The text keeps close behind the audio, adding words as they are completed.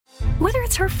Whether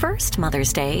it's her first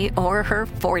Mother's Day or her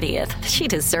 40th, she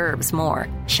deserves more.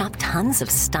 Shop tons of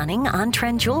stunning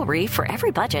on-trend jewelry for every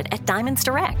budget at Diamonds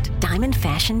Direct. Diamond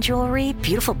fashion jewelry,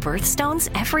 beautiful birthstones,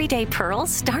 everyday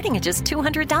pearls starting at just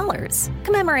 $200.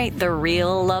 Commemorate the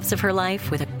real loves of her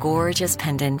life with a gorgeous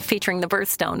pendant featuring the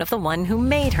birthstone of the one who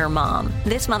made her mom.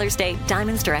 This Mother's Day,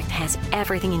 Diamonds Direct has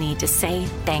everything you need to say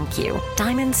thank you.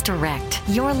 Diamonds Direct.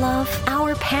 Your love,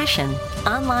 our passion.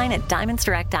 Online at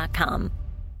diamondsdirect.com.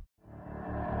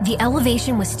 The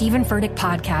Elevation with Stephen Furtick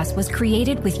podcast was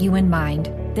created with you in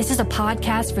mind. This is a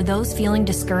podcast for those feeling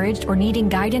discouraged or needing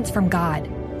guidance from God.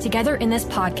 Together in this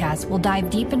podcast, we'll dive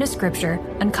deep into Scripture,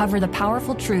 uncover the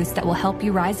powerful truths that will help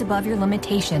you rise above your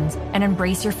limitations and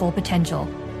embrace your full potential.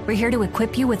 We're here to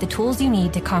equip you with the tools you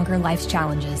need to conquer life's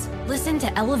challenges. Listen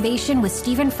to Elevation with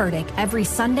Stephen Furtick every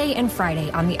Sunday and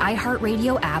Friday on the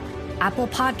iHeartRadio app, Apple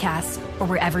Podcasts, or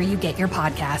wherever you get your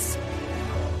podcasts.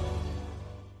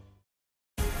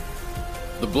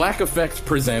 The Black Effect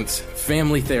presents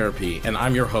Family Therapy, and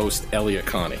I'm your host, Elliot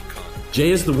Connie. Jay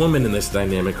is the woman in this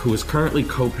dynamic who is currently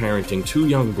co-parenting 2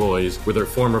 young boys with her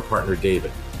former partner,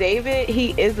 David. David,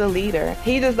 he is a leader.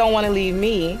 He just don't want to leave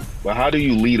me. But how do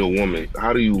you lead a woman?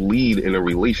 How do you lead in a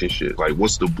relationship? Like,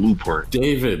 what's the blueprint?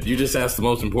 David, you just asked the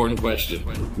most important question.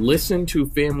 Listen to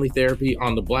Family Therapy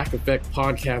on the Black Effect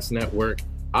Podcast Network,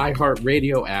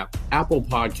 iHeartRadio app, Apple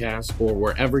Podcasts, or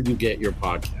wherever you get your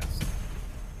podcasts.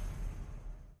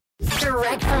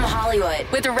 Direct from Hollywood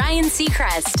with Ryan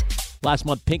Seacrest. Last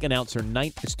month, Pink announced her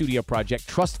 9th studio project,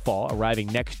 Trustfall, arriving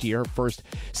next year. Her first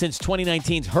since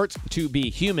 2019's Hurts to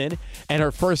Be Human, and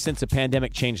her first since the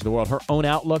pandemic changed the world. Her own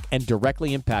outlook and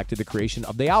directly impacted the creation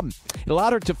of the album. It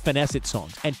allowed her to finesse its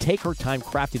songs and take her time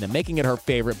crafting them, making it her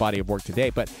favorite body of work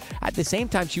today. But at the same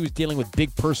time, she was dealing with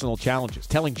big personal challenges,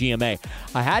 telling GMA,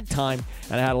 I had time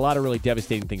and I had a lot of really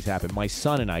devastating things happen. My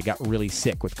son and I got really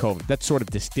sick with COVID. That sort of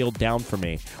distilled down for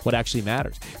me what actually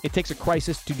matters. It takes a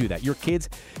crisis to do that. Your kids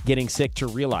getting sick to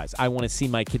realize I want to see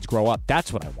my kids grow up.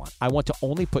 That's what I want. I want to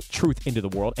only put truth into the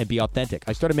world and be authentic.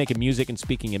 I started making music and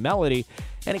speaking in melody,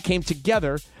 and it came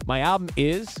together. My album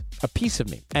is a piece of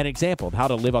me, an example of how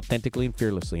to live authentically and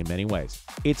fearlessly in many ways.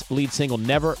 Its lead single,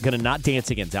 Never Gonna Not Dance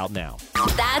Again's out now.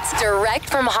 That's Direct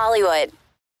from Hollywood.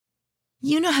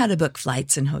 You know how to book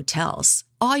flights and hotels.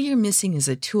 All you're missing is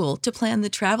a tool to plan the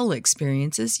travel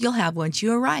experiences you'll have once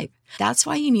you arrive. That's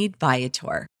why you need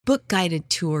Viator. Book guided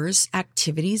tours,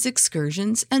 activities,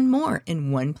 excursions, and more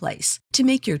in one place to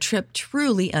make your trip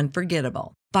truly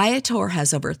unforgettable. Viator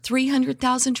has over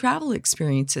 300,000 travel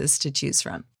experiences to choose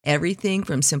from. Everything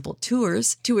from simple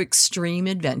tours to extreme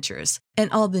adventures and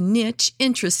all the niche,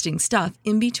 interesting stuff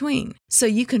in between. So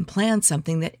you can plan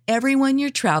something that everyone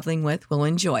you're traveling with will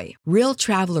enjoy. Real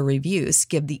traveler reviews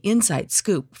give the inside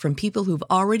scoop from people who've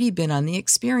already been on the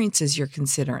experiences you're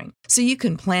considering. So you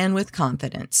can plan with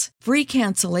confidence. Free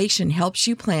cancellation helps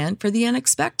you plan for the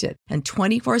unexpected. And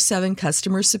 24/7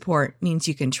 customer support means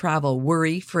you can travel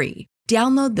worry-free.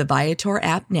 Download the Viator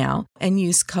app now and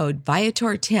use code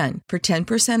Viator10 for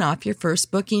 10% off your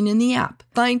first booking in the app.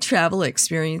 Find travel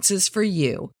experiences for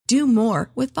you. Do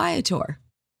more with Viator.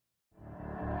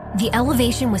 The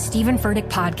Elevation with Stephen Furtick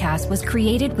podcast was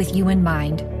created with you in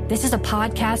mind. This is a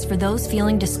podcast for those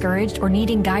feeling discouraged or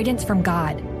needing guidance from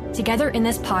God. Together in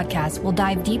this podcast, we'll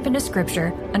dive deep into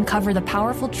Scripture, uncover the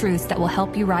powerful truths that will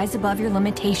help you rise above your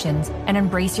limitations and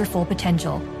embrace your full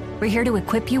potential. We're here to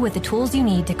equip you with the tools you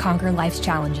need to conquer life's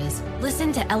challenges.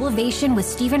 Listen to Elevation with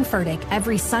Stephen Furtick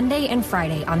every Sunday and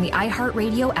Friday on the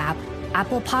iHeartRadio app,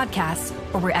 Apple Podcasts,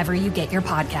 or wherever you get your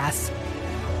podcasts.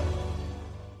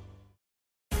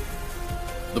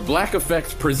 The Black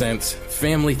Effect presents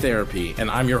Family Therapy,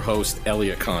 and I'm your host,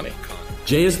 Elliot Connie.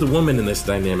 Jay is the woman in this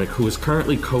dynamic who is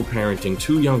currently co-parenting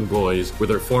 2 young boys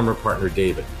with her former partner,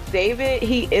 David. David,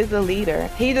 he is a leader.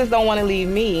 He just don't want to leave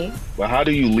me. But how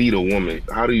do you lead a woman?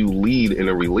 How do you lead in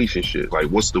a relationship? Like,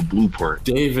 what's the blueprint?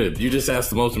 David, you just asked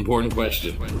the most important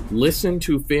question. Listen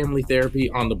to Family Therapy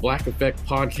on the Black Effect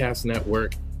Podcast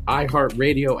Network,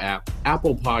 iHeartRadio app,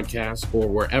 Apple Podcasts, or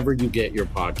wherever you get your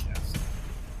podcasts.